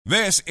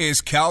This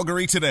is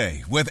Calgary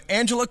Today with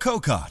Angela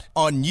Kokott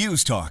on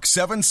News Talk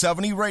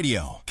 770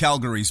 Radio,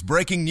 Calgary's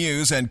breaking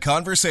news and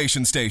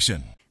conversation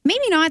station.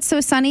 Maybe not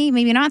so sunny,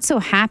 maybe not so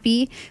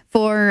happy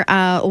for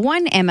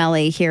one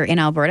MLA here in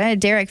Alberta,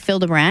 Derek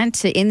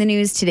Fildebrandt. In the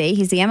news today,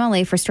 he's the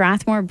MLA for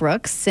Strathmore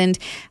Brooks, and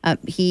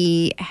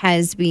he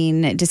has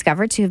been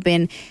discovered to have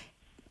been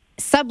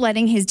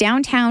subletting his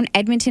downtown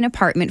Edmonton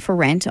apartment for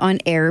rent on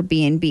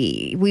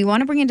Airbnb. We want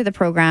to bring into the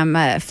program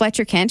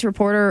Fletcher Kent,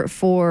 reporter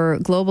for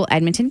Global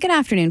Edmonton. Good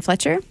afternoon,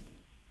 Fletcher.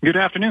 Good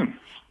afternoon.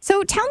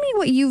 So tell me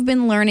what you've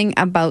been learning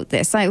about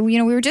this.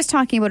 We were just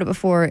talking about it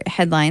before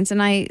headlines,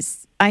 and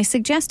I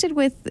suggested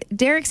with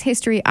Derek's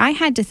history, I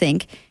had to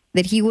think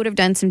that he would have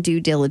done some due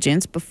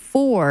diligence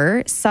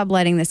before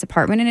subletting this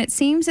apartment, and it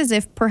seems as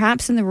if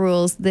perhaps in the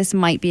rules this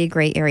might be a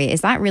gray area. Is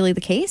that really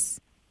the case?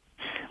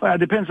 Well, it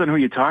depends on who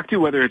you talk to,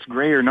 whether it's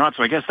gray or not.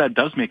 So I guess that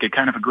does make it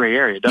kind of a gray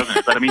area, doesn't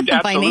it? But I mean,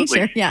 absolutely.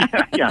 By nature,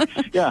 yeah.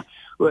 Yeah.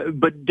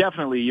 But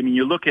definitely, I mean,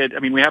 you look at,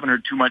 we haven't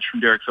heard too much from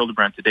Derek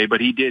Fildebrandt today,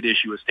 but he did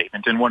issue a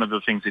statement. And one of the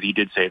things that he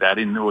did say that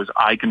in was,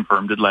 I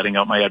confirmed that letting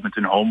out my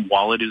Edmonton home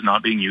while it is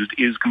not being used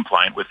is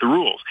compliant with the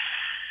rules.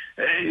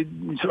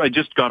 So I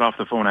just got off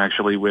the phone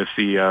actually with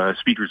the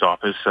Speaker's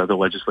office, the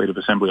Legislative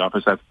Assembly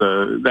office. That's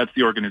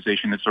the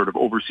organization that sort of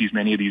oversees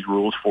many of these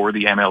rules for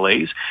the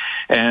MLAs,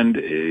 and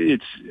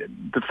it's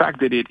the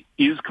fact that it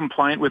is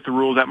compliant with the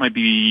rules that might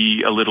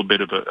be a little bit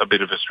of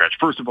a stretch.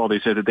 First of all, they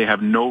said that they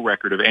have no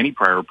record of any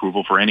prior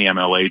approval for any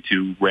MLA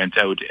to rent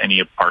out any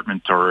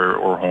apartment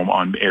or home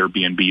on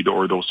Airbnb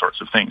or those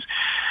sorts of things.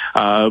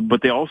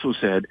 But they also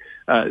said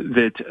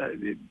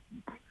that.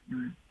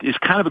 Is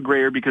kind of a gray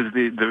area because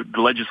the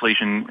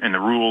legislation and the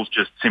rules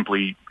just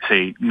simply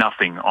say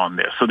nothing on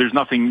this. So there's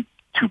nothing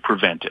to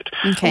prevent it.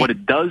 Okay. What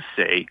it does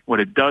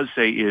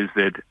say is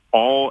that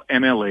all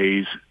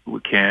MLAs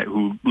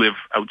who live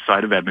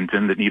outside of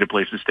Edmonton that need a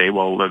place to stay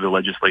while the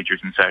legislature's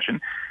in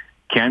session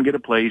can get a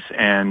place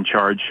and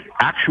charge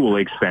actual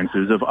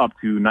expenses of up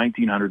to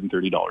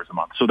 $1,930 a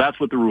month. So that's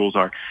what the rules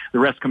are. The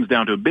rest comes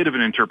down to a bit of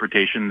an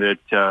interpretation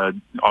that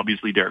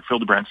obviously Derek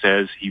Fildebrandt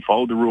says he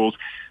followed the rules.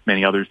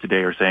 Many others today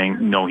are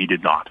saying, no, he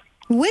did not.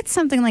 With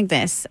something like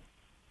this,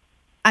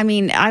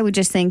 I would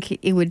just think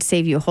it would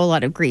save you a whole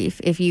lot of grief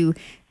if you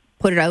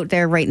put it out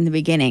there right in the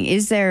beginning.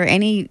 Is there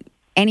any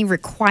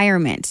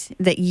requirement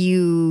that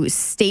you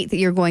state that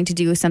you're going to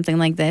do something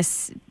like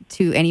this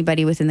to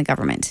anybody within the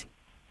government?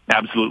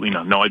 Absolutely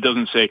not. No, it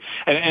doesn't say.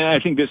 And I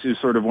think this is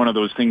sort of one of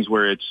those things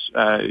where it's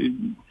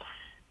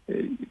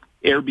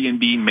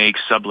Airbnb makes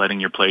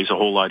subletting your place a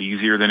whole lot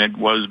easier than it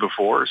was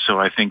before. So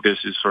I think this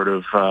is sort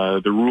of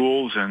the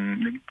rules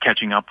and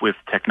catching up with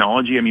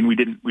technology. We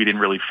didn't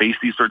really face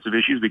these sorts of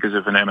issues because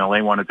if an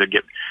MLA wanted to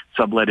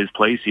sublet his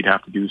place, he'd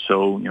have to do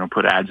so,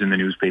 put ads in the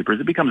newspapers.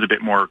 It becomes a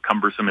bit more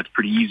cumbersome. It's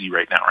pretty easy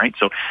right now, right?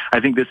 So I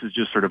think this is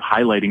just sort of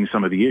highlighting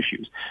some of the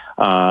issues.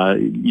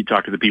 You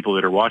talk to the people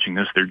that are watching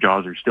this, their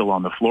jaws are still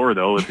on the floor,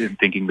 though,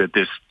 thinking that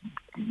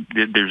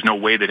there's no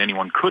way that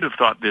anyone could have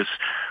thought this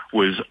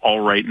was all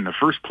right in the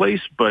first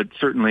place, but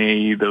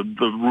certainly the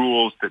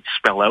rules that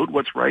spell out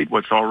what's right,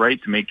 what's all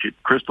right, to make it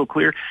crystal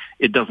clear,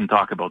 it doesn't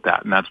talk about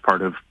that, and that's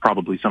part of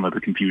probably some of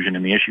the confusion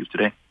in the issues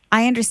today.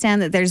 I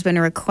understand that there's been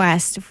a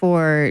request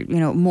for,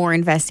 more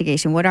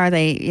investigation. What are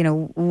they,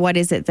 what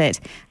is it that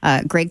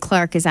Greg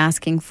Clark is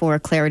asking for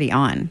clarity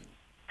on?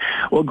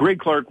 Well, Greg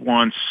Clark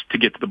wants to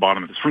get to the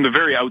bottom of this. From the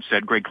very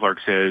outset, Greg Clark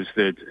says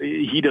that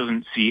he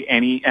doesn't see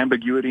any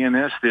ambiguity in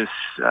this.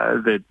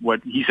 That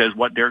what he says,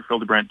 what Derek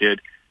Fildebrandt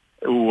did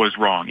was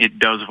wrong. It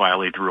does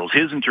violate the rules.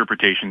 His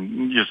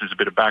interpretation, just as a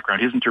bit of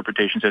background, his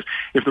interpretation says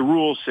if the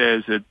rule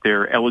says that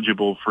they're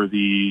eligible for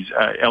these,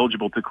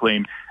 eligible to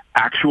claim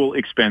actual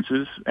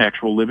expenses,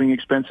 actual living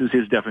expenses,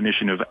 his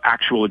definition of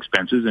actual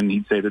expenses, and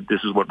he'd say that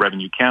this is what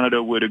Revenue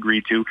Canada would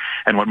agree to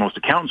and what most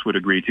accountants would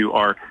agree to,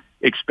 are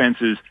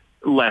expenses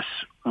less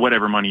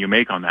whatever money you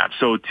make on that.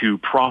 So to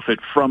profit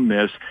from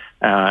this,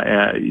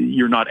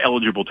 you're not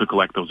eligible to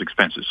collect those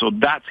expenses. So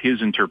that's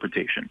his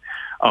interpretation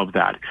of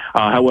that.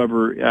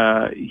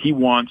 However, he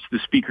wants the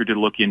Speaker to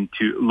look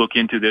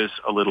into this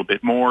a little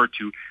bit more,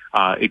 to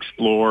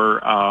explore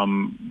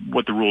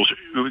what the rules,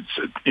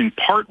 in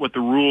part what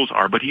the rules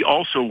are, but he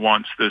also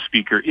wants the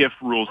Speaker, if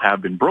rules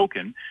have been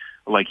broken,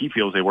 like he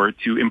feels they were,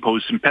 to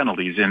impose some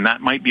penalties. And that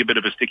might be a bit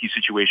of a sticky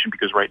situation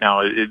because right now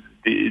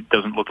it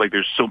doesn't look like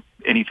there's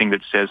anything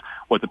that says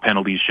what the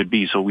penalties should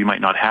be. So we might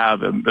not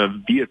have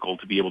a vehicle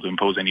to be able to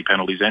impose any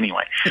penalties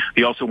anyway.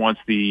 He also wants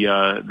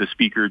the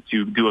Speaker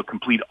to do a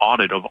complete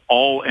audit of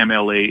all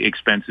MLA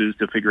expenses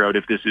to figure out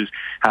if this is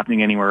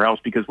happening anywhere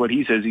else, because what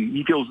he says,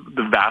 he feels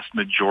the vast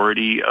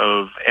majority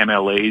of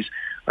MLAs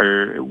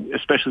are,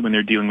 especially when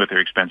they're dealing with their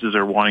expenses,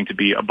 are wanting to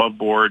be above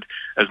board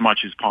as much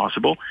as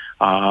possible.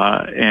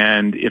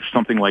 And if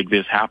something like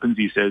this happens,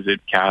 he says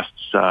it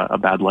casts a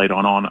bad light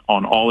on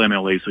all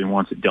MLAs, so he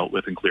wants it dealt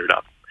with and cleared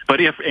up.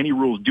 But if any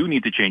rules do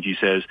need to change, he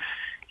says,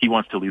 he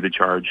wants to lead the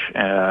charge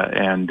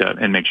and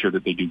make sure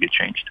that they do get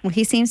changed. Well,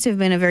 he seems to have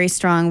been a very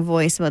strong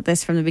voice about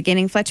this from the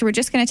beginning. Fletcher, we're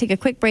just going to take a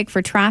quick break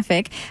for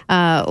traffic.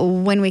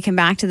 When we come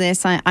back to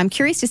this, I'm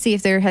curious to see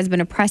if there has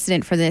been a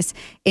precedent for this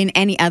in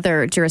any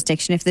other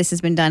jurisdiction, if this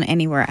has been done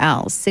anywhere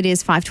else. It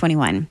is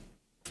 5:21.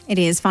 It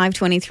is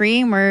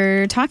 5:23, and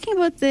we're talking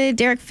about the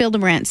Derek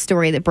Fildebrandt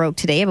story that broke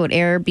today about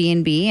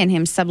Airbnb and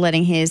him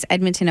subletting his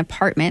Edmonton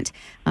apartment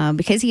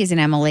because he is an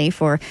MLA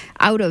for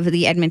out of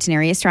the Edmonton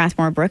area,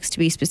 Strathmore Brooks to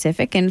be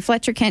specific. And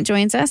Fletcher Kent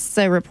joins us,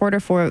 a reporter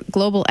for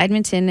Global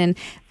Edmonton. And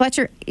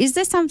Fletcher, is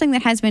this something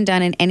that has been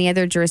done in any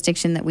other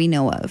jurisdiction that we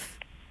know of?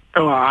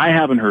 Oh, I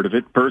haven't heard of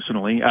it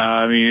personally.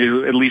 I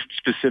mean, at least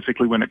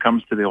specifically when it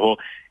comes to the whole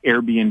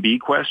Airbnb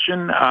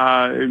question.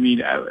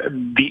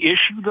 The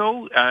issue,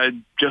 though,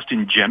 just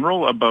in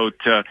general about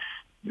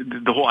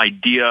the whole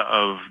idea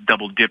of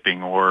double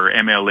dipping or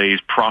MLAs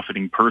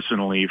profiting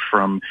personally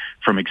from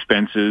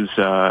expenses,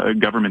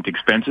 government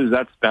expenses.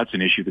 That's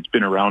an issue that's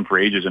been around for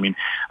ages. I mean,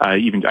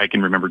 even I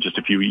can remember just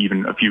a few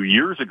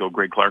years ago,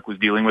 Greg Clark was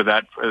dealing with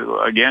that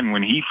again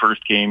when he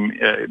first became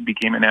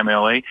an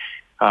MLA.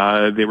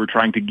 They were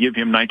trying to give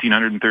him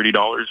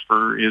 $1,930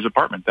 for his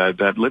apartment,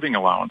 that living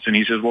allowance. And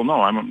he says, well,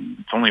 no,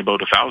 it's only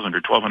about $1,000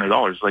 or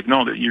 $1,200. Like,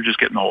 no, you're just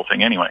getting the whole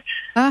thing anyway.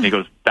 And he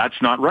goes,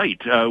 that's not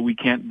right. We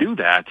can't do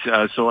that.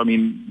 So, I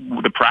mean,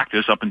 the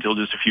practice up until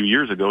just a few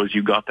years ago is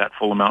you got that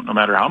full amount no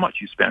matter how much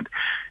you spent.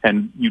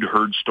 And you'd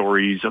heard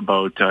stories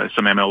about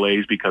some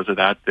MLAs because of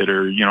that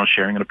are,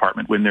 sharing an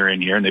apartment when they're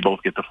in here and they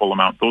both get the full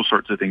amount, those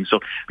sorts of things. So,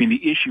 I mean,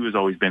 the issue has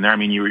always been there. I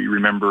mean, you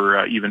remember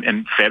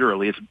and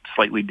federally, it's a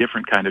slightly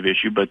different kind of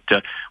issue, but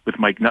with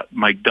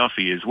Mike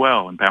Duffy as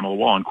well and Pamela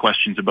Wall and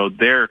questions about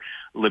their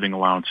living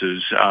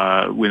allowances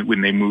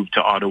when they moved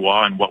to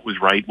Ottawa and what was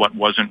right, what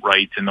wasn't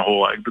right, and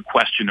the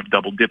question of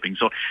double dipping.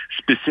 So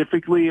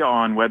specifically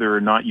on whether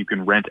or not you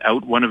can rent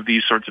out one of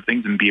these sorts of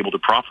things and be able to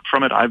profit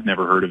from it, I've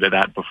never heard of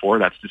that before.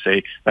 That's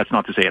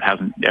not to say it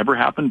hasn't ever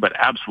happened, but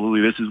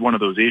absolutely this is one of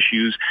those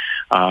issues,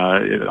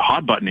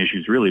 hot button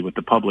issues really with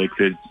the public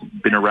that's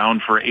been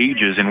around for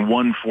ages in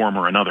one form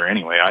or another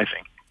anyway, I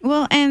think.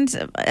 Well,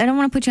 and I don't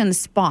want to put you on the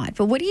spot,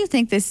 but what do you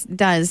think this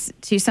does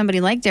to somebody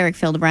like Derek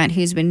Fildebrandt,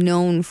 who's been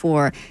known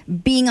for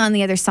being on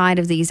the other side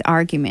of these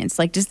arguments?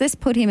 Like, does this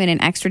put him in an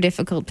extra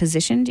difficult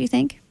position, do you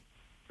think?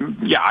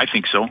 Yeah, I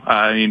think so.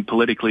 I mean,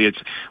 politically, it's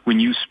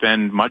when you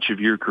spend much of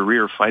your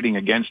career fighting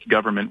against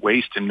government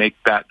waste and make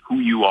that who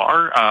you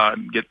are,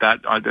 get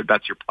that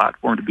that's your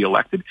platform to be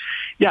elected.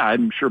 Yeah,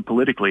 I'm sure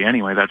politically,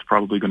 anyway, that's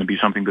probably going to be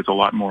something that's a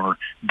lot more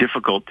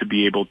difficult to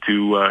be able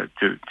to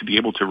be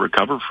able to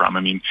recover from. I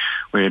mean,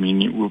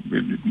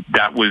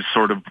 that was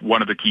sort of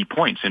one of the key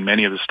points in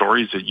many of the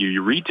stories that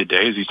you read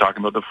today. Is he's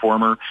talking about the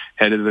former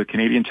head of the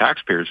Canadian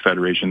Taxpayers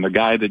Federation, the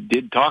guy that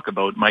did talk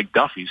about Mike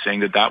Duffy,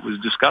 saying that was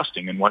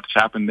disgusting and what's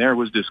happened there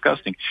was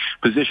disgusting.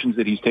 Positions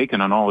that he's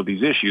taken on all of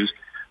these issues,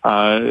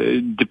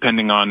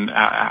 depending on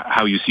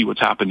how you see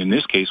what's happened in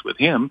this case with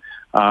him,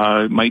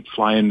 might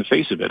fly in the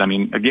face of it. I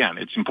mean, again,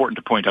 it's important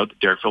to point out that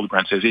Derek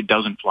Fildebrandt says it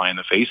doesn't fly in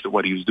the face, that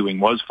what he was doing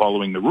was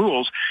following the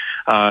rules.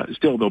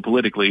 Still, though,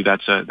 politically,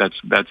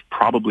 that's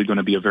probably going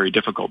to be a very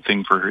difficult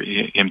thing for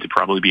him to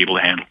probably be able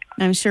to handle.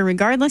 I'm sure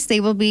regardless,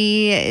 they will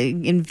be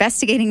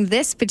investigating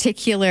this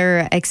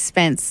particular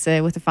expense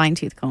with a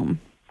fine-tooth comb.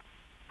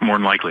 More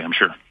than likely, I'm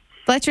sure.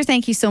 Fletcher,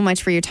 thank you so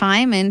much for your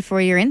time and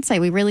for your insight.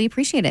 We really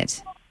appreciate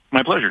it.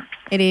 My pleasure.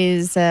 It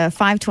is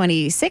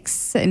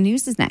 5:26.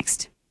 News is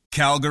next.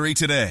 Calgary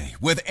Today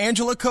with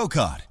Angela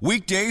Kokott.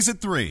 Weekdays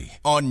at 3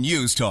 on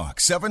News Talk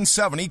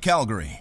 770 Calgary.